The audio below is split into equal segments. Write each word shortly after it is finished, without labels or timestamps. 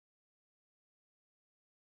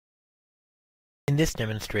this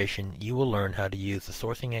demonstration, you will learn how to use the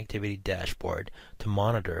Sourcing Activity Dashboard to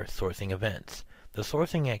monitor sourcing events. The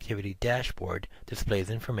Sourcing Activity Dashboard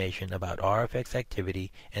displays information about RFX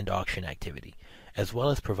activity and auction activity, as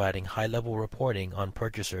well as providing high-level reporting on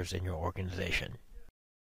purchasers in your organization.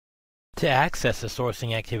 To access the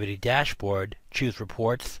Sourcing Activity Dashboard, choose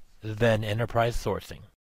Reports, then Enterprise Sourcing.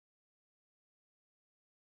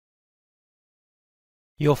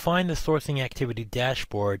 You'll find the Sourcing Activity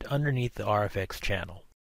Dashboard underneath the RFX channel.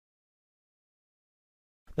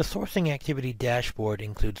 The Sourcing Activity Dashboard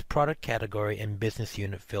includes product category and business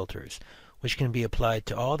unit filters, which can be applied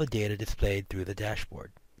to all the data displayed through the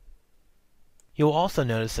dashboard. You'll also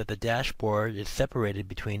notice that the dashboard is separated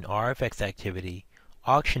between RFX activity,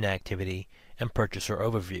 auction activity, and purchaser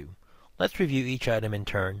overview. Let's review each item in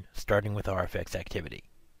turn, starting with RFX activity.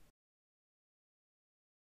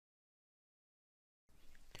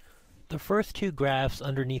 The first two graphs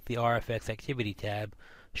underneath the RFX Activity tab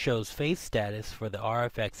shows phase status for the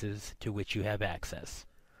RFXs to which you have access.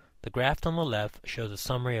 The graph on the left shows a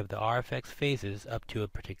summary of the RFX phases up to a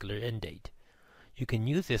particular end date. You can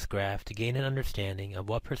use this graph to gain an understanding of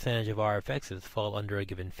what percentage of RFXs fall under a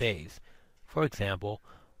given phase. For example,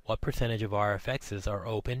 what percentage of RFXs are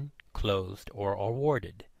open, closed, or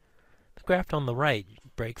awarded. The graph on the right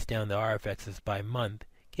breaks down the RFXs by month,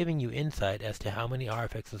 giving you insight as to how many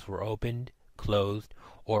RFXs were opened, closed,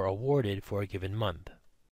 or awarded for a given month.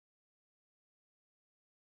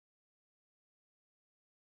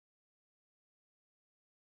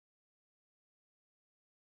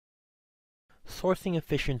 Sourcing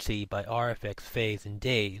efficiency by RFX phase in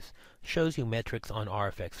days shows you metrics on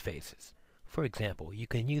RFX phases. For example, you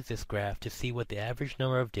can use this graph to see what the average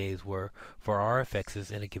number of days were for RFXs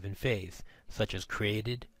in a given phase, such as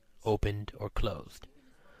created, opened, or closed.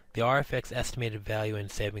 The RFX estimated value in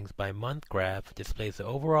savings by month graph displays the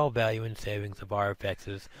overall value in savings of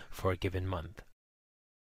RFXs for a given month.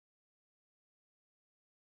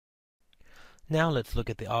 Now let's look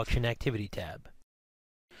at the Auction Activity tab.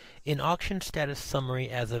 In Auction Status Summary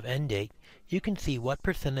as of End Date, you can see what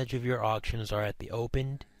percentage of your auctions are at the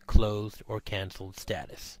opened, closed, or canceled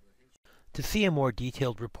status. To see a more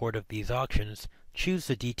detailed report of these auctions, choose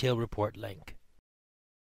the Detailed Report link.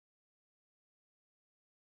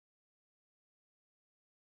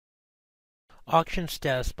 Auction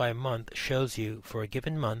status by month shows you, for a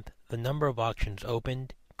given month, the number of auctions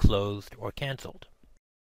opened, closed, or canceled.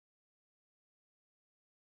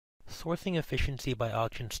 Sourcing efficiency by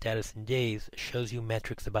auction status in days shows you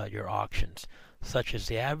metrics about your auctions, such as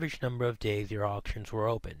the average number of days your auctions were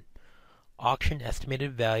open. Auction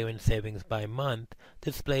estimated value in savings by month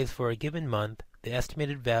displays for a given month the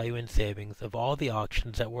estimated value in savings of all the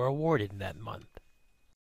auctions that were awarded in that month.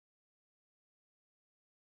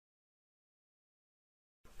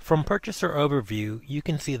 From Purchaser Overview, you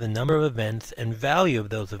can see the number of events and value of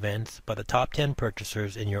those events by the top 10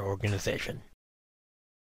 purchasers in your organization.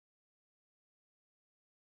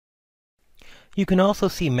 You can also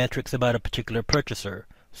see metrics about a particular purchaser,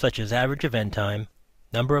 such as average event time,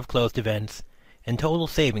 number of closed events, and total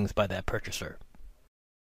savings by that purchaser.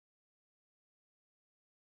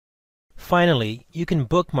 Finally, you can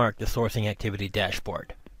bookmark the Sourcing Activity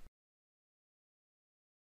Dashboard.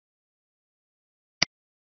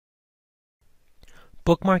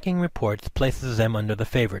 Bookmarking reports places them under the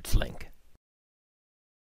Favorites link.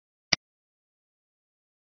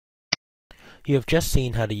 You have just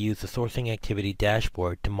seen how to use the Sourcing Activity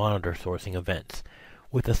Dashboard to monitor sourcing events.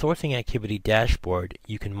 With the Sourcing Activity Dashboard,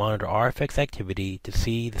 you can monitor RFX activity to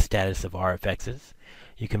see the status of RFXs.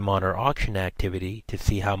 You can monitor auction activity to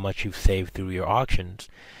see how much you've saved through your auctions,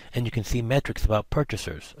 and you can see metrics about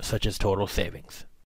purchasers, such as total savings.